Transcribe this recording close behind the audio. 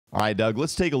All right, Doug,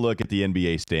 let's take a look at the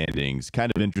NBA standings.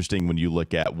 Kind of interesting when you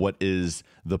look at what is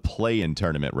the play-in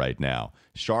tournament right now.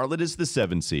 Charlotte is the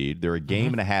 7 seed. They're a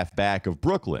game and a half back of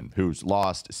Brooklyn, who's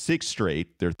lost 6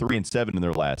 straight. They're 3-7 in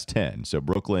their last 10. So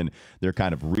Brooklyn, they're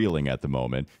kind of reeling at the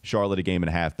moment. Charlotte a game and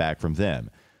a half back from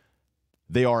them.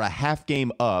 They are a half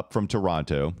game up from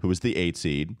Toronto, who is the 8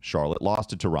 seed. Charlotte lost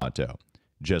to Toronto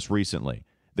just recently.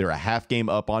 They're a half game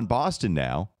up on Boston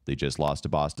now. They just lost to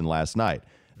Boston last night.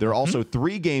 They're also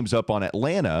 3 games up on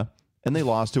Atlanta, and they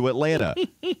lost to Atlanta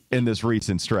in this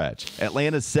recent stretch.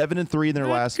 Atlanta's 7-3 in their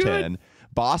last 10.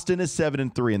 Boston is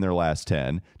 7-3 in their last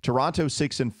 10. Toronto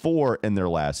 6-4 in their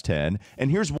last 10.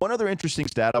 And here's one other interesting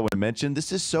stat I want to mention.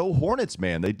 This is so Hornets,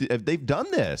 man. They've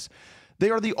done this. They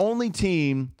are the only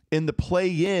team in the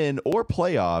play-in or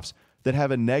playoffs that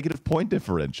have a negative point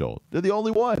differential. They're the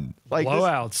only one. Like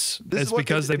blowouts. It's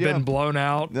because they've been blown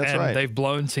out and they've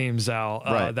blown teams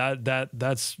out.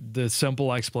 That's the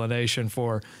simple explanation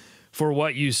for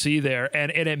what you see there.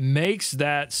 And it makes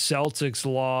that Celtics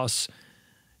loss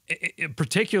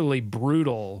particularly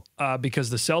brutal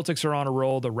because the Celtics are on a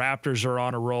roll, the Raptors are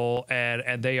on a roll,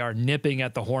 and they are nipping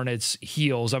at the Hornets'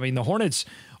 heels. I mean, the Hornets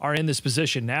are in this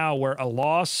position now where a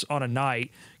loss on a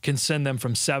night can send them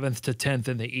from 7th to 10th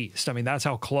in the East. I mean, that's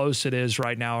how close it is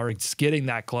right now, or it's getting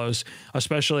that close,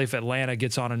 especially if Atlanta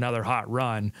gets on another hot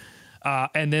run.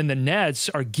 And then the Nets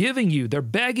are they're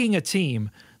begging a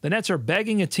team. The Nets are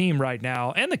begging a team right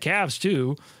now, and the Cavs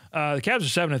too. The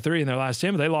Cavs are 7-3 in their last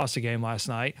 10, but they lost a game last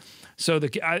night. So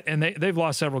they've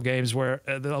lost several games where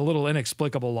a little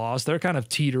inexplicable loss. They're kind of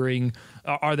teetering.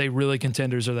 Are they really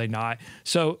contenders? Or are they not?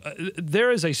 So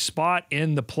there is a spot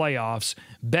in the playoffs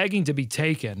begging to be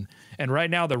taken. And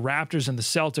right now the Raptors and the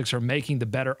Celtics are making the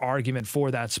better argument for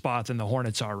that spot than the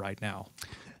Hornets are right now.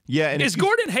 Yeah, and is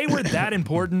Gordon Hayward that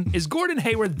important? Is Gordon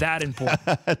Hayward that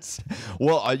important?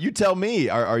 Well, you tell me.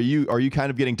 Are you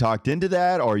kind of getting talked into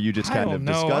that, or are you just kind of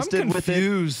disgusted with it? I'm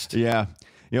confused. Yeah.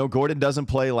 Gordon doesn't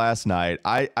play last night.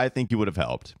 I think he would have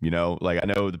helped. Like I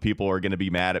know the people are going to be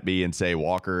mad at me and say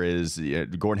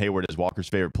Gordon Hayward is Walker's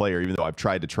favorite player, even though I've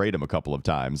tried to trade him a couple of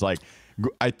times. Like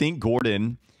I think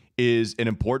Gordon is an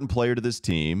important player to this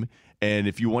team. And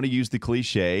if you want to use the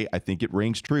cliche, I think it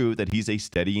rings true that he's a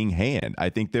steadying hand. I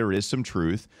think there is some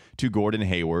truth to Gordon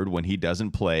Hayward when he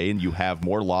doesn't play and you have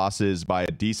more losses by a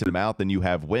decent amount than you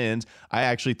have wins. I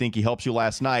actually think he helps you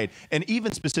last night, and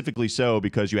even specifically so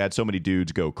because you had so many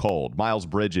dudes go cold. Miles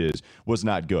Bridges was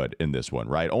not good in this one,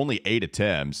 right? Only 8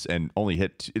 attempts and only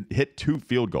hit 2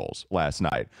 field goals last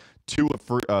night. 2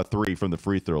 of 3 from the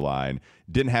free throw line.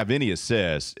 Didn't have any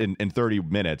assists in 30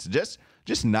 minutes.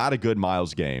 Just not a good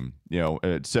Miles game,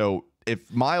 So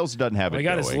if Miles doesn't have he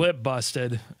got his lip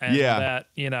busted, and that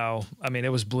I mean,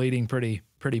 it was bleeding pretty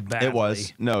badly. It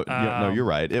was. No, you're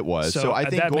right. It was. So I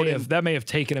think that may have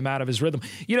taken him out of his rhythm.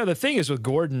 The thing is with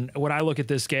Gordon, when I look at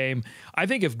this game, I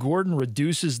think if Gordon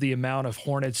reduces the amount of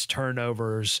Hornets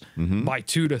turnovers by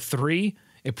 2 to 3.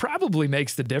 It probably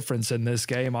makes the difference in this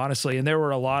game, honestly. And there were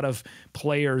a lot of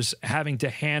players having to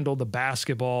handle the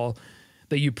basketball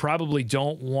that you probably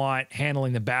don't want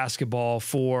handling the basketball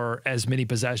for as many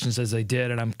possessions as they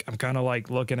did. And I'm kind of like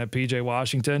looking at PJ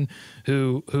Washington,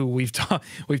 who we've talked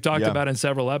about in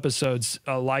several episodes,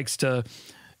 likes to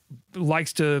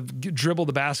dribble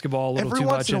the basketball a little every too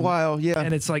once much in a while,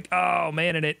 and it's like, oh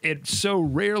man, and it so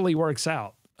rarely works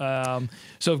out.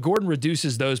 So if Gordon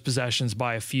reduces those possessions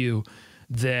by a few,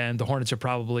 then the Hornets are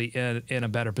probably in a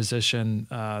better position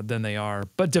than they are.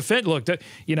 But does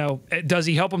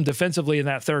he help them defensively in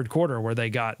that third quarter where they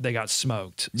got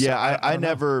smoked? Yeah, so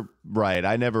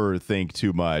I never think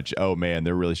too much. Oh man,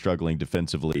 they're really struggling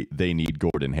defensively. They need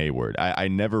Gordon Hayward. I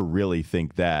never really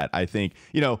think that. I think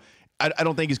I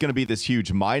don't think he's going to be this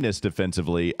huge minus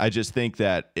defensively. I just think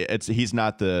that he's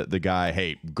not the guy,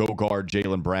 hey, go guard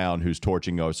Jaylen Brown who's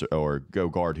torching us, or go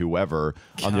guard whoever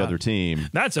on the other team.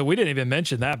 We didn't even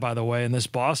mention that, by the way. In this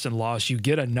Boston loss, you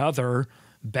get another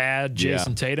bad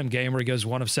Jason Tatum game where he goes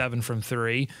 1 of 7 from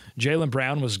 3. Jaylen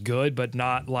Brown was good, but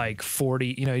not like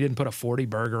 40. He didn't put a 40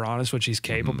 burger on us, which he's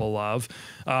capable of.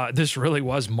 This really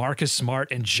was Marcus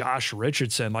Smart and Josh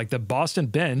Richardson. Like the Boston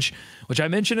bench, which I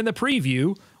mentioned in the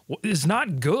preview, is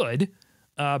not good.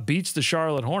 Beats the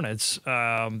Charlotte Hornets.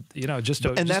 Just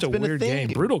a weird game,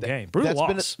 brutal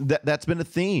loss. That's been a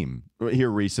theme here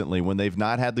recently when they've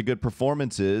not had the good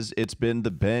performances. It's been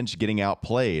the bench getting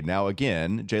outplayed. Now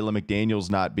again, Jalen McDaniels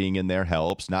not being in there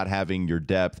helps. Not having your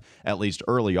depth at least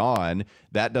early on,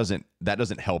 that doesn't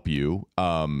help you.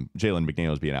 Jalen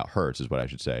McDaniels being out hurts is what I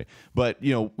should say. But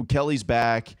Kelly's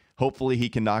back. Hopefully he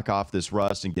can knock off this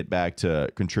rust and get back to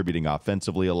contributing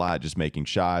offensively a lot, just making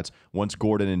shots. Once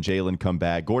Gordon and Jalen come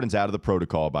back, Gordon's out of the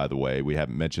protocol, by the way. We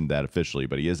haven't mentioned that officially,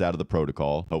 but he is out of the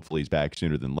protocol. Hopefully he's back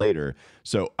sooner than later.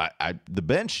 So the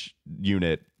bench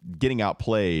unit getting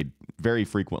outplayed very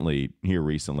frequently here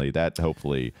recently, that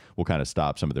hopefully will kind of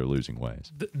stop some of their losing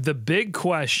ways. The big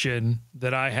question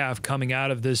that I have coming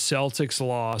out of this Celtics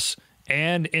loss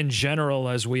and in general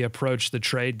as we approach the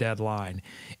trade deadline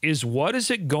is, what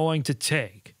is it going to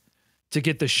take to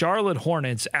get the Charlotte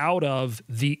Hornets out of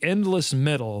the endless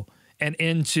middle and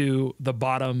into the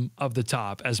bottom of the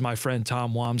top, as my friend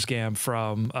Tom Wamsgam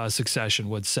from Succession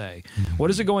would say?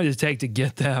 What is it going to take to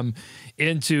get them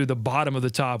into the bottom of the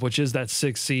top, which is that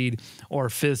 6th seed or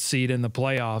 5th seed in the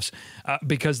playoffs,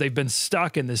 because they've been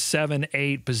stuck in the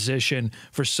 7-8 position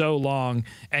for so long.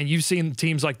 And you've seen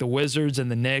teams like the Wizards and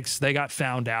the Knicks, they got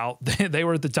found out. They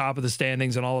were at the top of the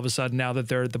standings, and all of a sudden now that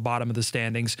they're at the bottom of the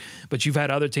standings. But you've had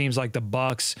other teams like the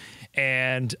Bucks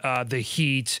and the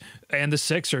Heat and the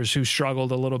Sixers who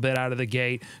struggled a little bit out of the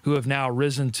gate, who have now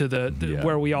risen to the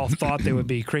where we all thought they would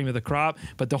be, cream of the crop.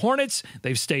 But the Hornets,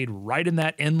 they've stayed right in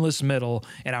that endless middle,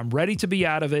 and I'm ready to be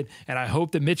out of it. And I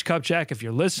hope that Mitch Kupchak, if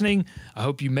you're listening, I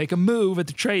hope you make a move at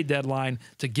the trade deadline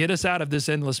to get us out of this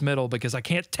endless middle, because I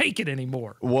can't take it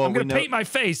anymore. Well, I'm going to paint my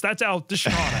face. That's how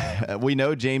distraught I am. We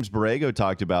know James Borrego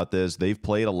talked about this. They've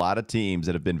played a lot of teams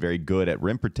that have been very good at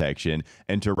rim protection.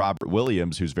 And to Robert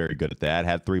Williams, who's very good at that,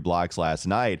 had 3 blocks last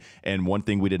night. And one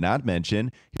thing we did not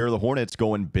mention, here are the Hornets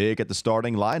going big at the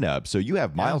starting lineup. So you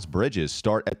have Miles Bridges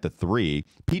start at the 3,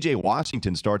 PJ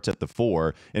Washington starts at the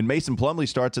 4, and Mason Plumlee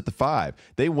starts at the 5.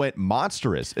 They went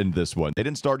monstrous in this one. They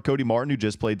didn't start Cody Martin, who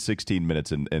just played 16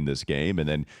 minutes in this game, and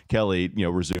then Kelly,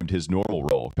 resumed his normal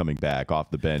role, coming back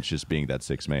off the bench, just being that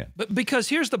 6th man. But because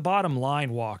here's the bottom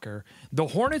line, Walker, the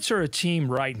Hornets are a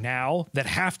team right now that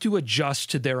have to adjust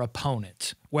to their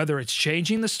opponent, whether it's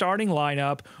changing the starting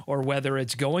lineup or whether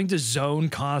it's going to zone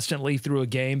constantly through a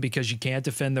game because you can't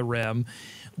defend the rim.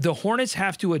 The Hornets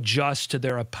have to adjust to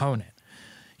their opponent.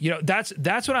 That's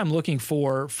what I'm looking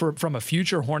for from a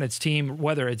future Hornets team,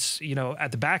 whether it's,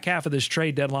 at the back half of this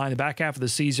trade deadline, the back half of the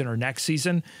season, or next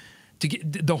season.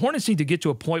 The Hornets need to get to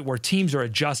a point where teams are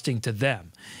adjusting to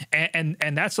them. And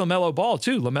that's LaMelo Ball,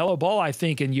 too. LaMelo Ball, I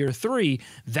think, in year 3,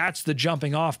 that's the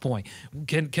jumping off point.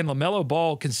 Can LaMelo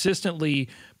Ball consistently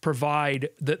provide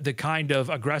the kind of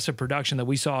aggressive production that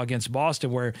we saw against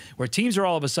Boston, where teams are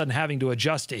all of a sudden having to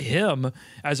adjust to him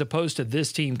as opposed to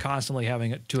this team constantly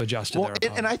having to adjust to their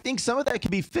opponent? And I think some of that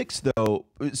can be fixed, though,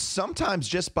 sometimes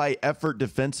just by effort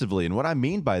defensively. And what I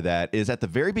mean by that is, at the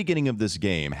very beginning of this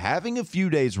game, having a few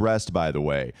days rest, by the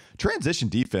way, transition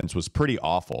defense was pretty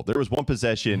awful. There was one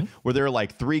possession where there were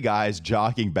like 3 guys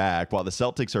jogging back while the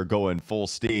Celtics are going full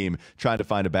steam trying to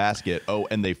find a basket. Oh,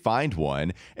 and they find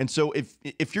one. And so if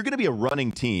you're going to be a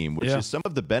running team, which is some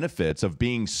of the benefits of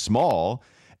being small,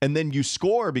 and then you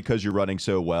score because you're running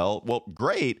so well,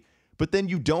 great. But then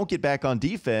you don't get back on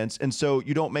defense, and so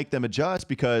you don't make them adjust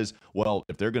because,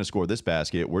 if they're going to score this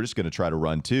basket, we're just going to try to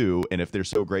run too. And if they're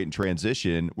so great in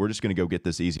transition, we're just going to go get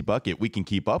this easy bucket. We can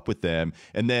keep up with them.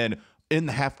 And then in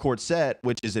the half-court set,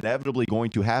 which is inevitably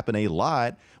going to happen a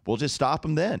lot, we'll just stop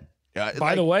them then.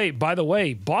 By the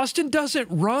way, Boston doesn't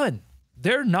run.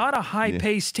 They're not a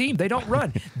high-paced team. They don't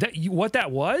run. What that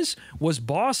was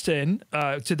Boston,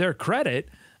 to their credit,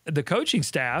 the coaching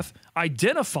staff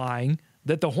identifying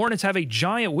that the Hornets have a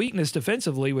giant weakness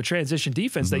defensively with transition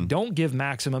defense. They don't give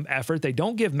maximum effort. They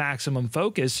don't give maximum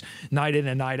focus night in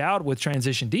and night out with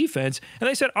transition defense. And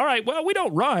they said, all right, we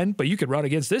don't run, but you could run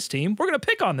against this team. We're going to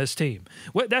pick on this team.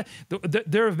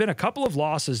 There have been a couple of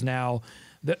losses now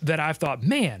that I've thought,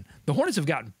 man, the Hornets have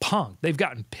gotten punked. They've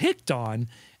gotten picked on.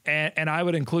 And I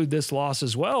would include this loss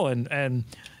as well. And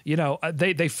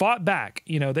they fought back.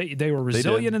 They were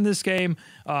resilient in this game,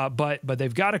 but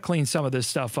they've got to clean some of this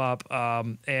stuff up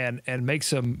and make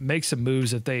some moves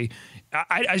that they.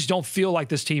 I just don't feel like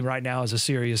this team right now is a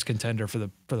serious contender for the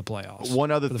playoffs.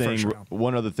 One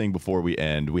other thing before we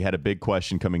end, we had a big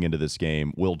question coming into this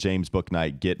game: will James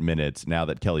Bouknight get minutes now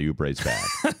that Kelly Oubre's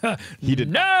back? He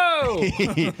did. No,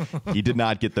 he did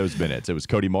not get those minutes. It was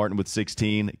Cody Martin with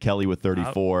 16, Kelly with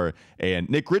 34, and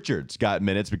Nick Richards got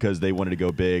minutes because they wanted to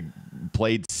go big.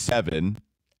 Played 7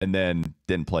 and then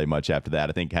didn't play much after that.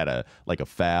 I think had a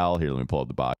foul. Here, let me pull up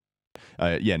the box.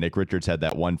 Nick Richards had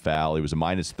that one foul. It was a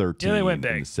minus 13 they went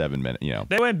big. In the 7 minute.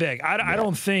 They went big. I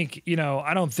don't think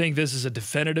this is a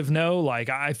definitive no. Like,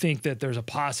 I think that there's a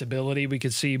possibility we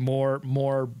could see more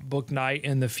Bouknight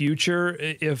in the future,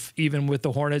 if even with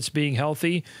the Hornets being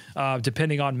healthy,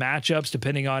 depending on matchups,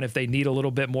 depending on if they need a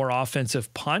little bit more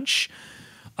offensive punch.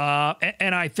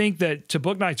 And I think that to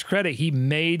Bouknight's credit, he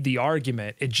made the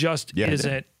argument. It just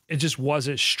isn't. It just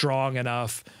wasn't strong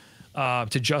enough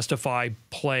to justify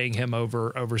playing him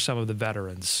over some of the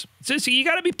veterans. So you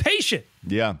got to be patient.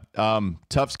 Yeah.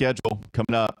 Tough schedule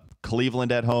coming up.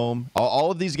 Cleveland at home.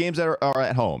 All of these games are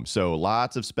at home. So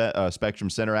lots of Spectrum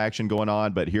Center action going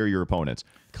on. But here are your opponents.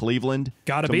 Cleveland.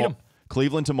 Got to beat them.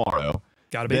 Cleveland tomorrow.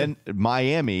 Got to beat them. Then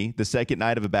Miami, the second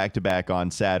night of a back-to-back on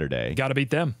Saturday. Got to beat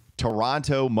them.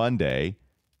 Toronto Monday.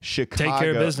 Chicago, take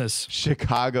care of business.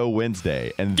 Chicago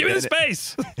Wednesday, and give me the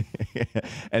space.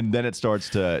 And then it starts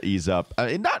to ease up.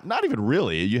 Not even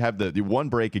really. You have the one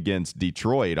break against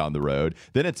Detroit on the road.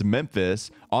 Then it's Memphis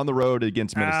on the road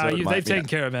against Minnesota. They've taken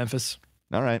care of Memphis.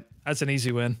 All right, that's an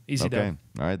easy win. Easy dub.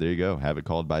 All right, there you go. Have it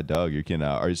called by Doug. You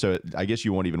can. So I guess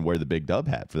you won't even wear the big dub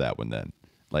hat for that one then.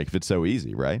 Like if it's so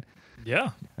easy, right?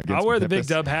 Yeah, I'll wear the big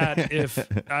dub hat if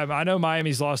I know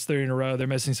Miami's lost 3 in a row. They're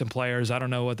missing some players. I don't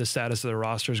know what the status of the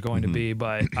roster is going to be,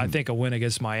 but I think a win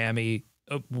against Miami,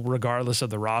 regardless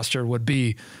of the roster, would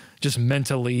be just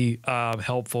mentally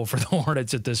helpful for the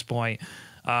Hornets at this point.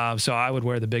 So I would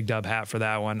wear the big dub hat for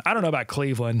that one. I don't know about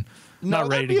Cleveland. Not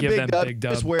ready to give them a big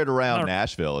dub. Just wear it around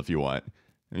Nashville if you want.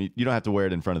 I mean, you don't have to wear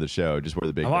it in front of the show. Just wear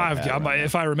the big dub hat.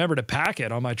 If I remember to pack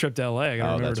it on my trip to LA, I got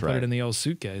to remember to put it in the old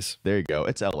suitcase. There you go.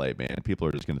 It's LA, man. People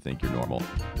are just going to think you're normal.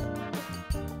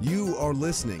 You are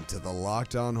listening to the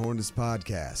Locked On Hornets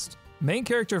podcast. Main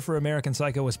character for American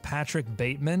Psycho was Patrick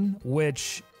Bateman,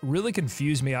 which really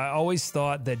confused me. I always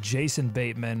thought that Jason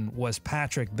Bateman was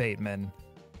Patrick Bateman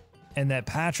and that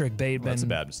Patrick Bateman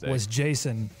was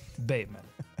Jason Bateman.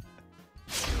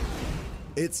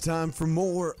 It's time for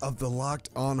more of the Locked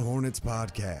On Hornets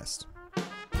podcast.